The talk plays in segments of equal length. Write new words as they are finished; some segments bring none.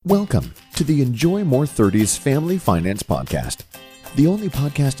Welcome to the Enjoy More 30s Family Finance Podcast, the only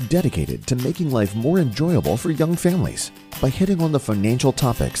podcast dedicated to making life more enjoyable for young families by hitting on the financial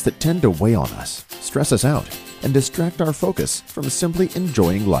topics that tend to weigh on us, stress us out, and distract our focus from simply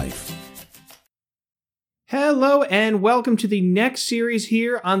enjoying life. Hello and welcome to the next series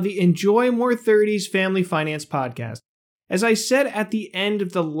here on the Enjoy More 30s Family Finance Podcast. As I said at the end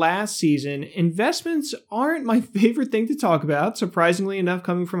of the last season, investments aren't my favorite thing to talk about, surprisingly enough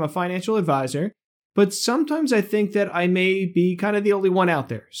coming from a financial advisor, but sometimes I think that I may be kind of the only one out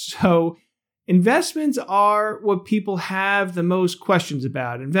there. So investments are what people have the most questions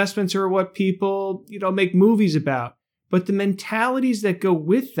about. Investments are what people, make movies about. But the mentalities that go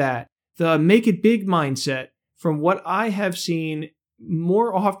with that, the make it big mindset, from what I have seen,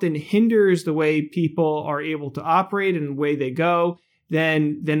 more often hinders the way people are able to operate and the way they go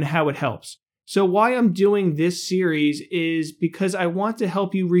than how it helps. So why I'm doing this series is because I want to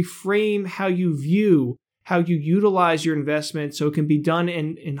help you reframe how you view, how you utilize your investment so it can be done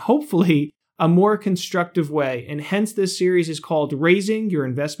in hopefully a more constructive way. And hence this series is called Raising Your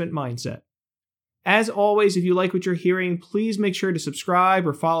Investment Mindset. As always, if you like what you're hearing, please make sure to subscribe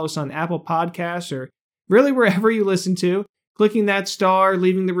or follow us on Apple Podcasts or really wherever you listen to. Clicking that star,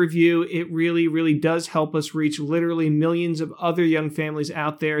 leaving the review, it really, really does help us reach literally millions of other young families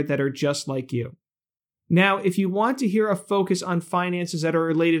out there that are just like you. Now, if you want to hear a focus on finances that are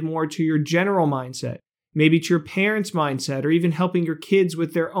related more to your general mindset, maybe to your parents' mindset, or even helping your kids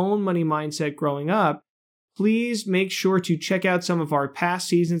with their own money mindset growing up, please make sure to check out some of our past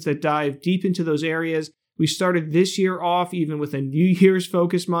seasons that dive deep into those areas. We started this year off even with a New Year's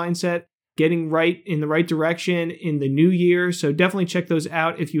focused mindset, getting right in the right direction in the new year. So definitely check those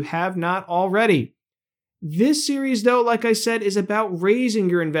out if you have not already. This series, though, like I said, is about raising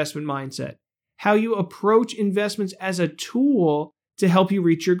your investment mindset, how you approach investments as a tool to help you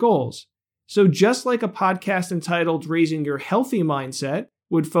reach your goals. So just like a podcast entitled Raising Your Healthy Mindset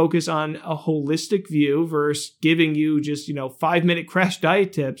would focus on a holistic view versus giving you just, 5-minute crash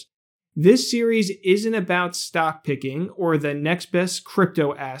diet tips, this series isn't about stock picking or the next best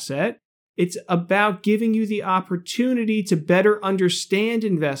crypto asset. It's about giving you the opportunity to better understand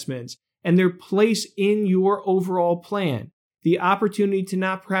investments and their place in your overall plan. The opportunity to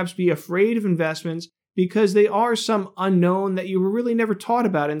not perhaps be afraid of investments because they are some unknown that you were really never taught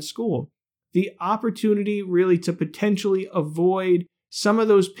about in school. The opportunity really to potentially avoid some of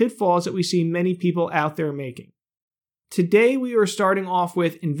those pitfalls that we see many people out there making. Today we are starting off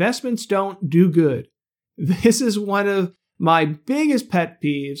with investments don't do good. This is one of my biggest pet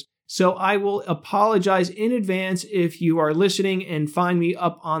peeves. So I will apologize in advance if you are listening and find me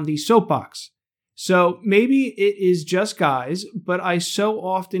up on the soapbox. So maybe it is just guys, but I so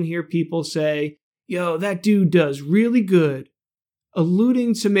often hear people say, yo, that dude does really good,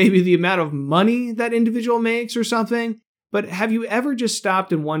 alluding to maybe the amount of money that individual makes or something. But have you ever just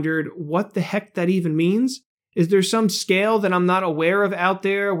stopped and wondered what the heck that even means? Is there some scale that I'm not aware of out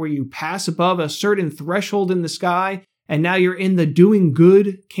there where you pass above a certain threshold in the sky and now you're in the doing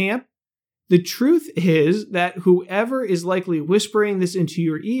good camp? The truth is that whoever is likely whispering this into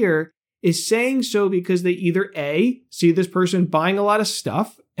your ear is saying so because they either A, see this person buying a lot of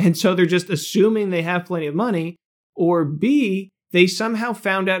stuff, and so they're just assuming they have plenty of money, or B, they somehow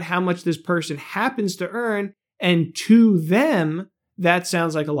found out how much this person happens to earn, and to them, that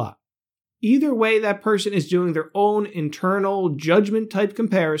sounds like a lot. Either way, that person is doing their own internal judgment type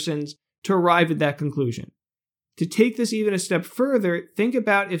comparisons to arrive at that conclusion. To take this even a step further, think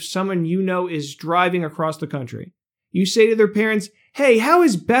about if someone you know is driving across the country. You say to their parents, hey, how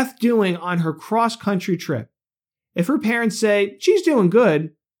is Beth doing on her cross-country trip? If her parents say, she's doing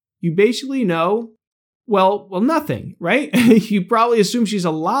good, you basically know, well, nothing, right? You probably assume she's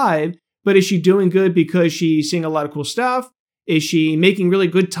alive, but is she doing good because she's seeing a lot of cool stuff? Is she making really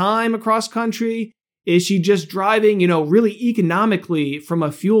good time across country? Is she just driving, really economically from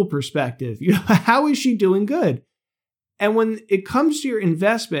a fuel perspective? How is she doing good? And when it comes to your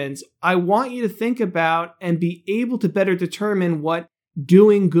investments, I want you to think about and be able to better determine what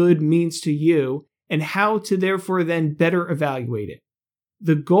doing good means to you and how to therefore then better evaluate it.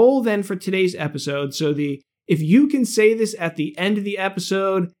 The goal then for today's episode, if you can say this at the end of the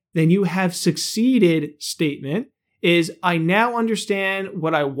episode, then you have succeeded statement is I now understand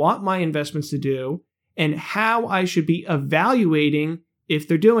what I want my investments to do and how I should be evaluating if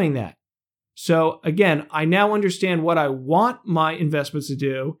they're doing that. So again, I now understand what I want my investments to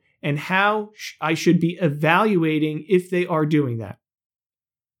do and how I should be evaluating if they are doing that.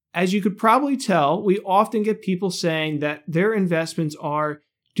 As you could probably tell, we often get people saying that their investments are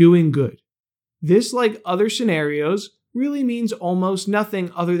doing good. This, like other scenarios, really means almost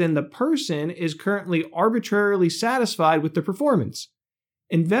nothing other than the person is currently arbitrarily satisfied with the performance.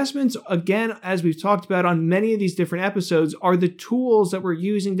 Investments, again, as we've talked about on many of these different episodes, are the tools that we're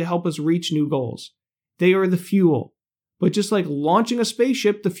using to help us reach new goals. They are the fuel. But just like launching a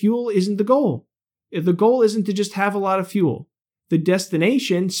spaceship, the fuel isn't the goal. The goal isn't to just have a lot of fuel. The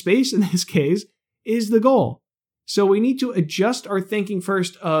destination, space in this case, is the goal. So we need to adjust our thinking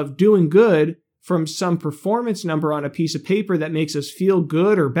first of doing good from some performance number on a piece of paper that makes us feel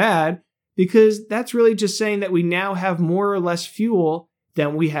good or bad, because that's really just saying that we now have more or less fuel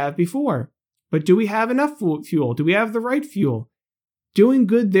than we have before. But do we have enough fuel? Do we have the right fuel? Doing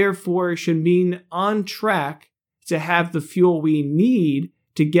good, therefore, should mean on track to have the fuel we need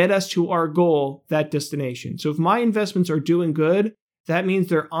to get us to our goal, that destination. So if my investments are doing good, that means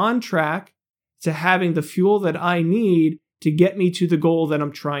they're on track to having the fuel that I need to get me to the goal that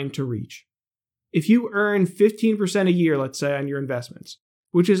I'm trying to reach. If you earn 15% a year, let's say, on your investments,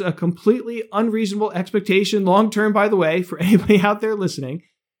 which is a completely unreasonable expectation long-term, by the way, for anybody out there listening,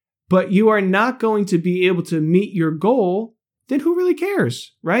 but you are not going to be able to meet your goal, then who really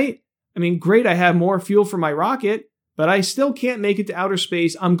cares, right? I mean, great, I have more fuel for my rocket, but I still can't make it to outer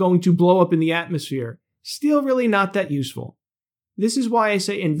space. I'm going to blow up in the atmosphere. Still really not that useful. This is why I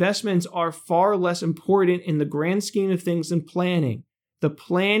say investments are far less important in the grand scheme of things than planning. The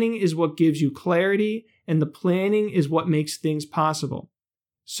planning is what gives you clarity, and the planning is what makes things possible.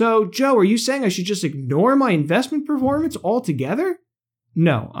 So, Joe, are you saying I should just ignore my investment performance altogether?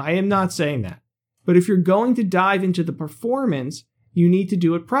 No, I am not saying that. But if you're going to dive into the performance, you need to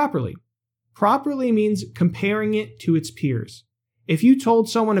do it properly. Properly means comparing it to its peers. If you told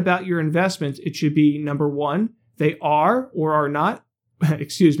someone about your investments, it should be number one, they are or are not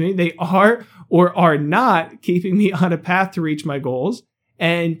keeping me on a path to reach my goals.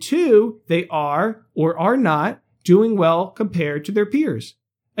 And two, they are or are not doing well compared to their peers.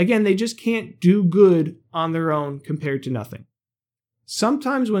 Again, they just can't do good on their own compared to nothing.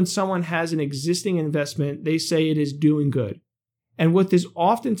 Sometimes when someone has an existing investment, they say it is doing good. And what this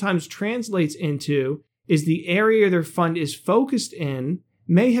oftentimes translates into is the area their fund is focused in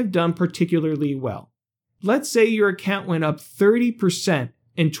may have done particularly well. Let's say your account went up 30%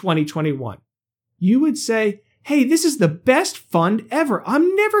 in 2021. You would say, hey, this is the best fund ever.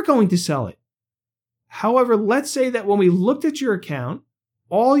 I'm never going to sell it. However, let's say that when we looked at your account,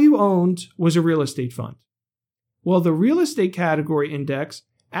 all you owned was a real estate fund. Well, the real estate category index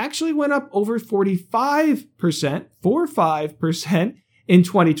actually went up over 45% in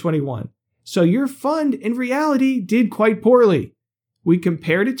 2021. So your fund in reality did quite poorly. We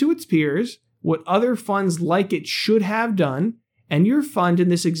compared it to its peers, what other funds like it should have done, and your fund in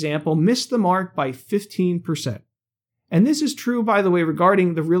this example missed the mark by 15%. And this is true, by the way,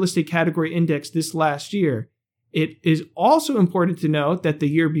 regarding the real estate category index this last year. It is also important to note that the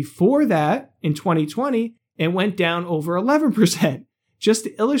year before that, in 2020, it went down over 11%, just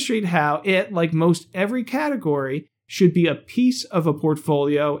to illustrate how it, like most every category, should be a piece of a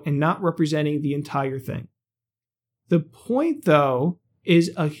portfolio and not representing the entire thing. The point, though,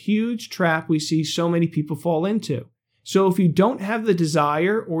 is a huge trap we see so many people fall into. So if you don't have the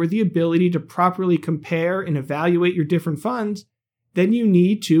desire or the ability to properly compare and evaluate your different funds, then you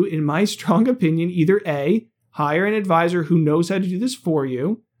need to, in my strong opinion, either A, hire an advisor who knows how to do this for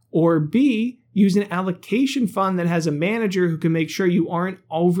you, or B, use an allocation fund that has a manager who can make sure you aren't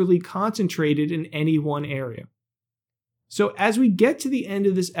overly concentrated in any one area. So as we get to the end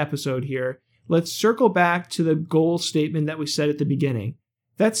of this episode here, let's circle back to the goal statement that we said at the beginning.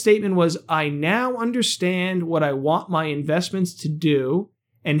 That statement was, I now understand what I want my investments to do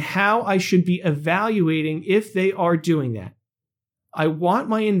and how I should be evaluating if they are doing that. I want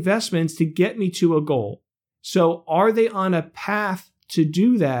my investments to get me to a goal. So are they on a path to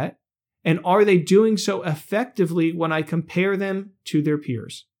do that? And are they doing so effectively when I compare them to their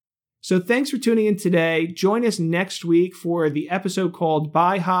peers? So thanks for tuning in today. Join us next week for the episode called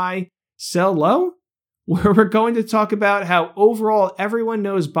Buy High, Sell Low, where we're going to talk about how overall everyone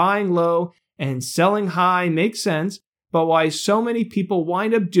knows buying low and selling high makes sense, but why so many people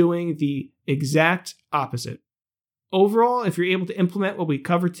wind up doing the exact opposite. Overall, if you're able to implement what we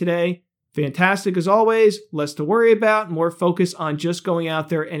covered today, fantastic as always, less to worry about, more focus on just going out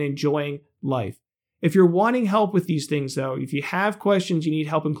there and enjoying life. If you're wanting help with these things though, if you have questions you need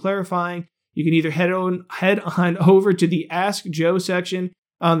help in clarifying, you can either head on over to the Ask Joe section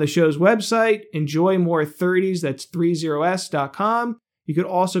on the show's website, Enjoy More 30s, that's 30s.com. You could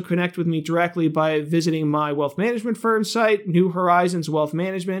also connect with me directly by visiting my wealth management firm site, New Horizons Wealth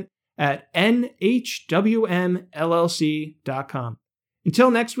Management, at nhwmllc.com.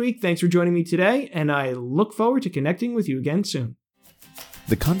 Until next week, thanks for joining me today, and I look forward to connecting with you again soon.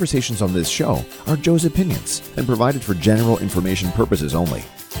 The conversations on this show are Joe's opinions and provided for general information purposes only.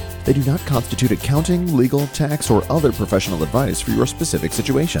 They do not constitute accounting, legal, tax, or other professional advice for your specific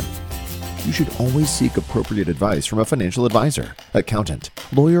situation. You should always seek appropriate advice from a financial advisor, accountant,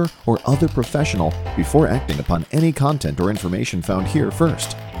 lawyer, or other professional before acting upon any content or information found here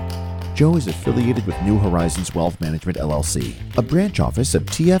first. Joe is affiliated with New Horizons Wealth Management LLC, a branch office of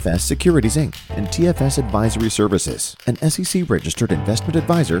TFS Securities Inc. and TFS Advisory Services, an SEC-registered investment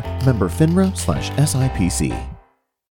advisor, member FINRA/SIPC.